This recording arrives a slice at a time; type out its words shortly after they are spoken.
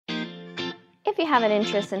you have an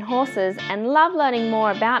interest in horses and love learning more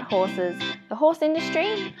about horses, the horse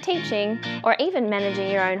industry, teaching, or even managing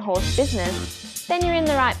your own horse business, then you're in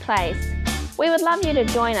the right place. We would love you to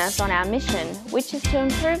join us on our mission, which is to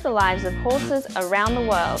improve the lives of horses around the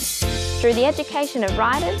world through the education of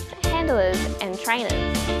riders, handlers, and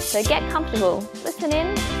trainers. So get comfortable, listen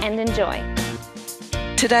in, and enjoy.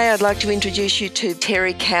 Today I'd like to introduce you to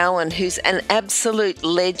Terry Cowan, who's an absolute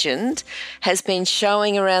legend, has been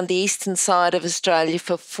showing around the eastern side of Australia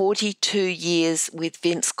for 42 years with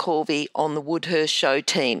Vince Corvi on the Woodhurst Show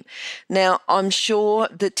Team. Now, I'm sure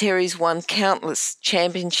that Terry's won countless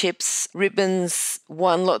championships, ribbons,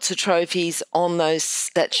 won lots of trophies on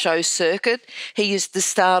that show circuit. He used to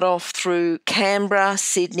start off through Canberra,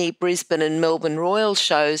 Sydney, Brisbane and Melbourne Royal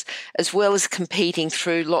shows, as well as competing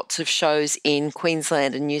through lots of shows in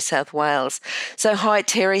Queensland and New South Wales. So hi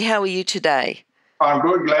Terry, how are you today? I'm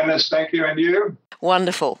good, Glennis, thank you, and you?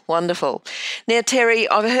 Wonderful, wonderful. Now Terry,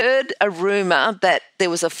 I've heard a rumour that there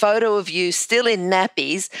was a photo of you still in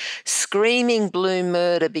nappies screaming blue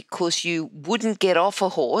murder because you wouldn't get off a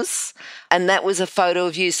horse, and that was a photo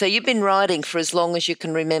of you. So you've been riding for as long as you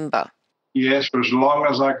can remember? Yes, for as long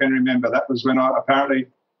as I can remember. That was when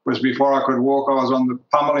was before I could walk. I was on the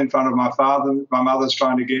pummel in front of my father. My mother's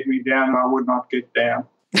trying to get me down and I would not get down.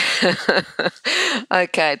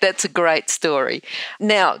 Okay, that's a great story.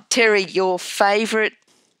 Now, Terry, your favourite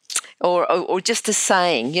or just a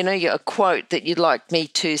saying, a quote that you'd like me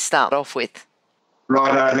to start off with?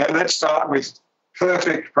 Right, let's start with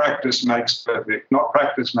perfect practice makes perfect. Not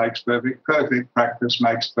practice makes perfect. Perfect practice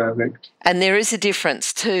makes perfect. And there is a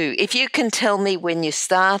difference too. If you can tell me when you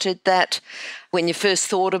started that, when you first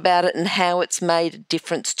thought about it and how it's made a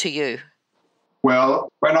difference to you.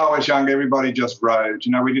 Well, when I was young, everybody just rode.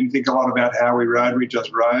 We didn't think a lot about how we rode. We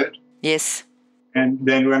just rode. Yes. And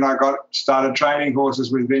then when I started training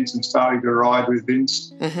horses with Vince and starting to ride with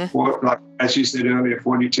Vince, like as you said earlier,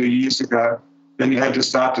 42 years ago, then you had to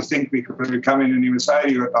start to think, because he would come in and he would say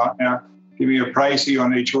to you, now give me a précis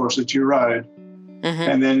on each horse that you rode.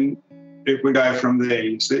 And then it would go from there,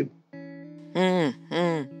 you see.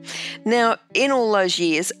 Now, in all those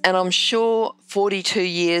years, and I'm sure 42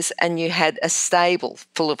 years, and you had a stable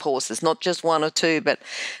full of horses, not just one or two, but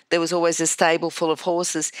there was always a stable full of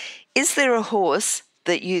horses. Is there a horse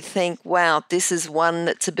that you think, wow, this is one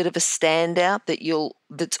that's a bit of a standout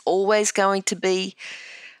that's always going to be?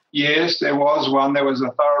 Yes, there was one. There was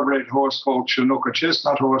a thoroughbred horse called Chinook, a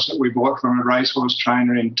chestnut horse that we bought from a racehorse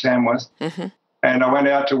trainer in Tamworth. And I went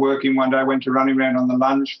out to work him one day, went to run him around on the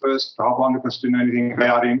lunge first to hop on because I didn't know anything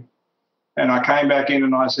about him. And I came back in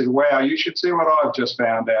and I said, wow, you should see what I've just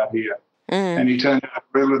found out here. And he turned out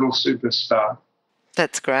a real little superstar.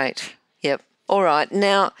 That's great. Yep. All right.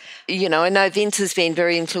 Now, I know Vince has been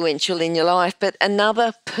very influential in your life, but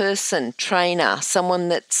another person, trainer, someone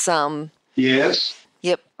that's... Yes.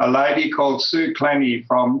 Yep. A lady called Clangy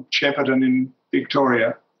from Shepparton in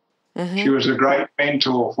Victoria. She was a great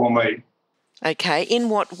mentor for me. Okay. In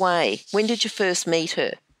what way? When did you first meet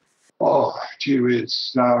her? Oh, gee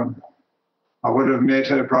whiz. I would have met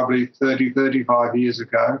her probably 30, 35 years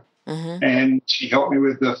ago. And she helped me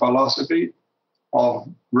with the philosophy of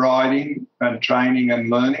riding and training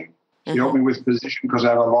and learning. She helped me with position because I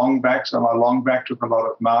have a long back, so my long back took a lot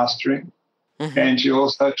of mastering. And she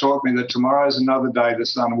also taught me that tomorrow's another day, the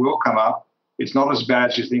sun will come up. It's not as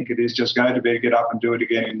bad as you think it is. Just go to bed, get up and do it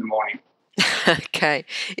again in the morning. Okay.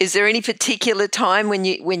 Is there any particular time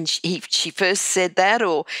when she first said that,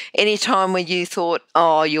 or any time when you thought,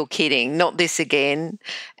 oh, you're kidding, not this again,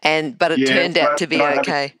 but it turned out to be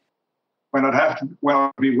okay? When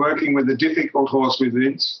I'd be working with a difficult horse with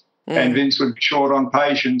Vince, and Vince would be short on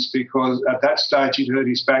patience because at that stage he'd hurt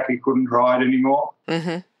his back, he couldn't ride anymore.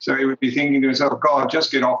 So he would be thinking to himself, God,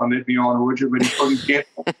 just get off and let me on, would you? But he couldn't get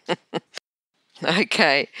on.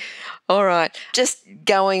 Okay. All right. Just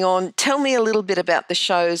going on, tell me a little bit about the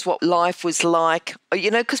shows, what life was like,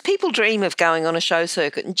 because people dream of going on a show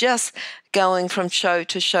circuit and just going from show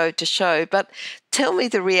to show to show. But tell me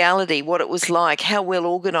the reality, what it was like, how well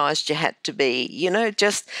organised you had to be,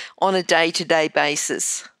 just on a day-to-day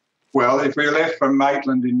basis. Well, if we left from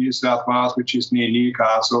Maitland in New South Wales, which is near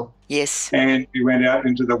Newcastle, yes, and we went out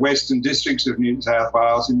into the western districts of New South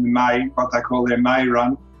Wales in the May, what they call their May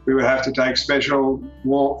run, we would have to take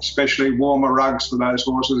especially warmer rugs for those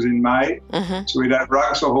horses in May. So we'd have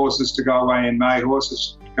rugs for horses to go away in May,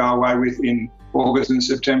 horses to go away with in August and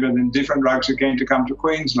September, and then different rugs again to come to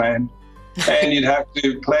Queensland. And you'd have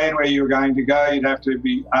to plan where you were going to go. You'd have to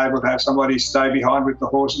be able to have somebody stay behind with the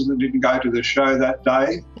horses that didn't go to the show that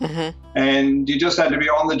day. And you just had to be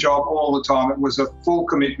on the job all the time. It was a full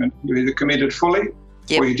commitment. You either committed fully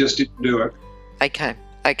or you just didn't do it.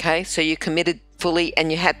 Okay. So you committed fully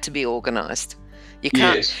and you had to be organised. You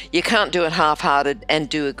can't do it half-hearted and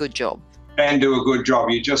do a good job.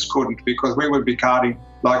 You just couldn't, because we would be carting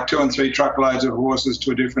like 2 and 3 truckloads of horses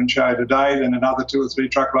to a different show today, then another 2 or 3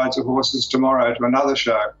 truckloads of horses tomorrow to another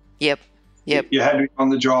show. Yep. You had to be on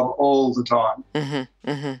the job all the time.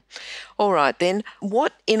 All right then.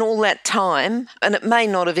 What in all that time, and it may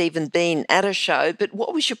not have even been at a show, but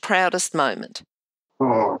what was your proudest moment?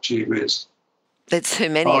 Oh, gee whiz. There's too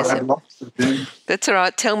many, isn't it? Lots of them. That's all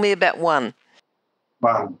right. Tell me about one.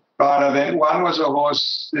 One was a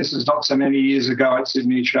horse, this is not so many years ago at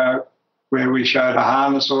Sydney Show, where we showed a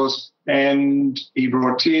harness horse, and he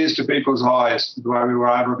brought tears to people's eyes, the way we were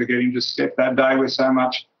able to get him to step that day with so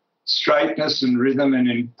much straightness and rhythm and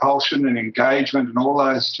impulsion and engagement and all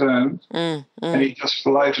those terms. And he just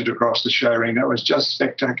floated across the show ring. That was just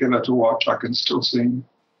spectacular to watch. I can still see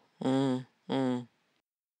him.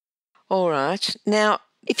 All right. Now,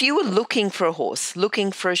 if you were looking for a horse,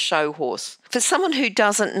 looking for a show horse, for someone who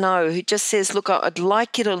doesn't know, who just says, look, I'd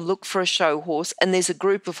like you to look for a show horse, and there's a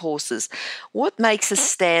group of horses, what makes a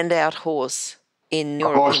standout horse in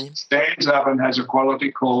your opinion? A horse stands up and has a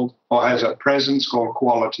quality called, or has a presence called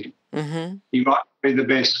quality. He might be the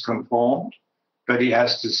best conformed, but he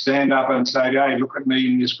has to stand up and say, hey, look at me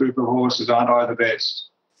in this group of horses, aren't I the best?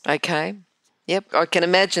 Okay. Yep, I can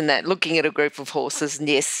imagine that, looking at a group of horses, and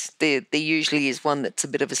yes, there usually is one that's a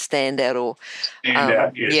bit of a standout or...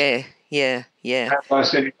 Yes. Yeah. As I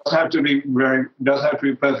said, it doesn't have to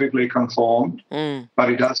be perfectly conformed, but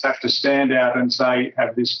he does have to stand out and say,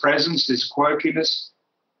 have this presence, this quirkiness,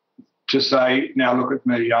 to say, now look at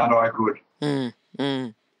me, aren't I good?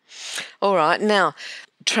 All right, now,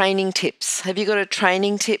 training tips. Have you got a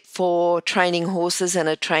training tip for training horses and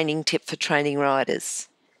a training tip for training riders?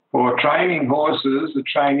 For training horses, the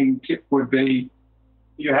training tip would be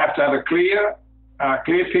you have to have a clear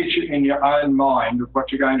picture in your own mind of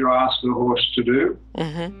what you're going to ask the horse to do.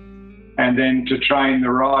 And then to train the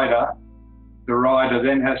rider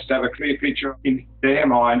then has to have a clear picture in their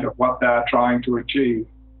mind of what they are trying to achieve.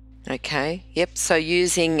 Okay, yep. So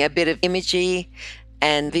using a bit of imagery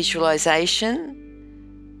and visualisation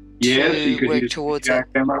you could work use towards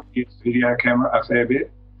video camera a fair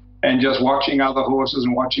bit. And just watching other horses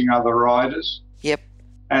and watching other riders. Yep.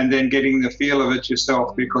 And then getting the feel of it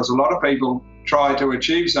yourself, because a lot of people try to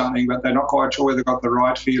achieve something, but they're not quite sure whether they've got the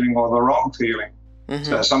right feeling or the wrong feeling.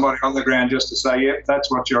 So somebody on the ground just to say, yep,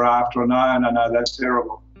 that's what you're after, or no, that's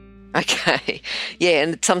terrible. Okay. Yeah,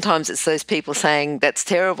 and sometimes it's those people saying that's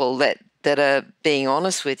terrible that are being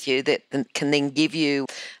honest with you that can then give you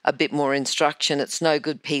a bit more instruction. It's no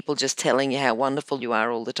good people just telling you how wonderful you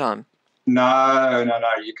are all the time. No,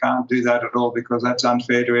 you can't do that at all, because that's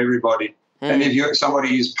unfair to everybody. And if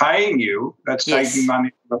somebody is paying you, that's taking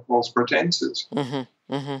money for the false pretenses. They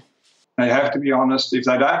have to be honest. If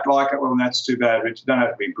they don't like it, well, that's too bad. But you don't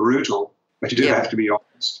have to be brutal, but you do have to be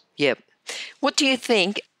honest. Yep. What do you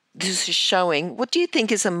think, this is showing, what do you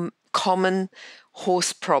think is a common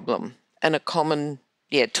horse problem and a common...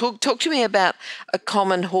 talk to me about a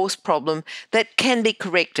common horse problem that can be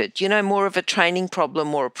corrected, more of a training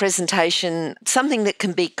problem or a presentation, something that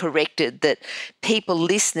can be corrected that people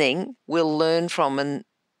listening will learn from and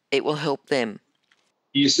it will help them.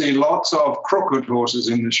 You see lots of crooked horses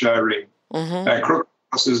in the show ring. Crooked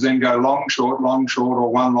horses then go long, short,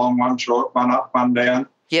 or one long, one short, one up, one down.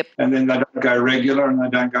 Yep. And then they don't go regular and they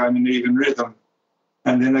don't go in an even rhythm.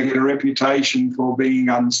 And then they get a reputation for being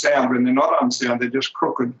unsound. When they're not unsound, they're just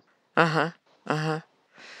crooked. All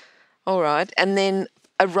right. And then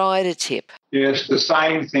a rider tip. Yes, the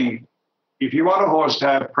same thing. If you want a horse to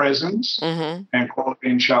have presence and quality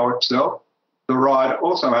and show itself, the rider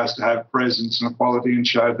also has to have presence and quality and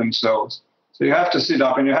show themselves. So you have to sit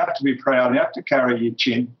up and you have to be proud. You have to carry your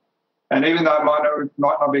chin. And even though it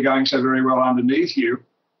might not be going so very well underneath you,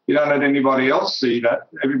 you don't let anybody else see that.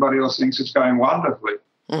 Everybody else thinks it's going wonderfully.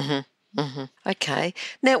 Okay.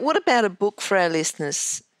 Now, what about a book for our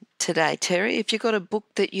listeners today, Terry? Have you got a book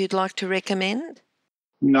that you'd like to recommend?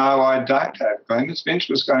 No, I don't have one. Vince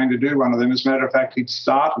was going to do one of them. As a matter of fact, he'd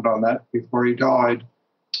started on that before he died.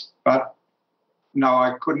 But no,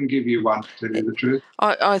 I couldn't give you one, to tell you the truth.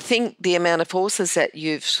 I think the amount of horses that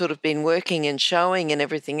you've sort of been working and showing and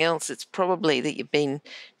everything else, it's probably that you've been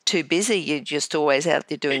too busy. You're just always out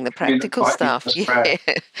there doing the practical stuff.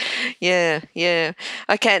 Yeah.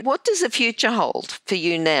 Okay, what does the future hold for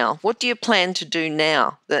you now? What do you plan to do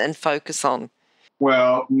now and focus on?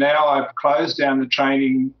 Well, now I've closed down the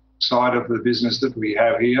training side of the business that we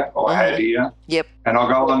have here, or had here. Yep. And I'll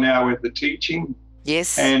go on now with the teaching.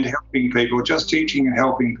 Yes. And helping people, just teaching and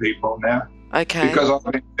helping people now. Okay. Because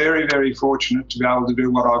I've been very, very fortunate to be able to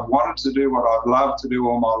do what I've wanted to do, what I've loved to do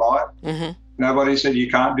all my life. Mm-hmm. Nobody said you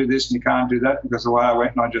can't do this and you can't do that, because the way I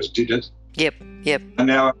went and I just did it. Yep. And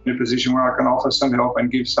now I'm in a position where I can offer some help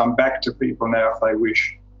and give some back to people now if they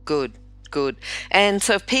wish. Good. And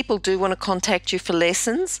so if people do want to contact you for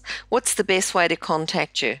lessons, what's the best way to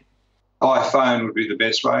contact you? iPhone would be the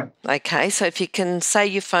best way. Okay, so if you can say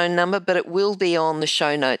your phone number, but it will be on the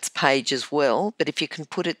show notes page as well, but if you can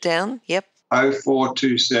put it down, yep.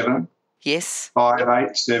 0427 Yes.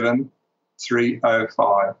 587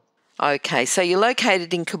 305. Okay, so you're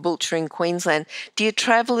located in Caboolture in Queensland. Do you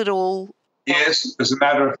travel at all? Yes, as a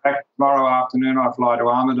matter of fact, tomorrow afternoon I fly to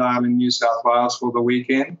Armidale in New South Wales for the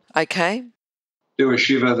weekend. Okay. Do a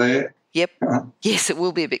shiver there. Yep. Yes, it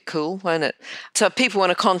will be a bit cool, won't it? So if people want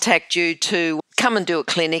to contact you to come and do a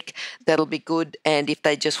clinic, that'll be good. And if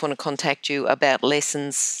they just want to contact you about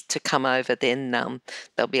lessons to come over, then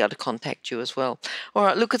they'll be able to contact you as well. All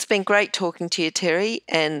right, look, it's been great talking to you, Terry,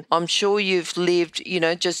 and I'm sure you've lived,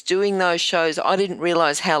 just doing those shows. I didn't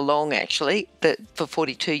realise how long, actually, that for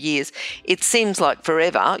 42 years. It seems like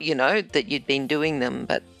forever, that you'd been doing them,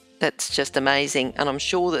 but that's just amazing. And I'm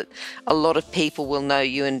sure that a lot of people will know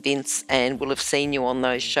you and Vince and will have seen you on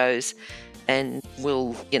those shows and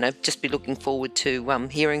will, just be looking forward to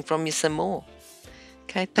hearing from you some more.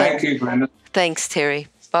 Okay, Thank you, Brenda. Thanks, Terry.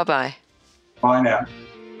 Bye-bye. Bye now.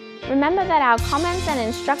 Remember that our comments and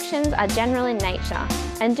instructions are general in nature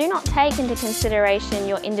and do not take into consideration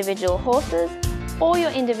your individual horses or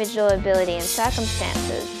your individual ability and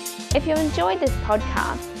circumstances. If you enjoyed this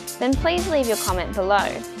podcast, then please leave your comment below.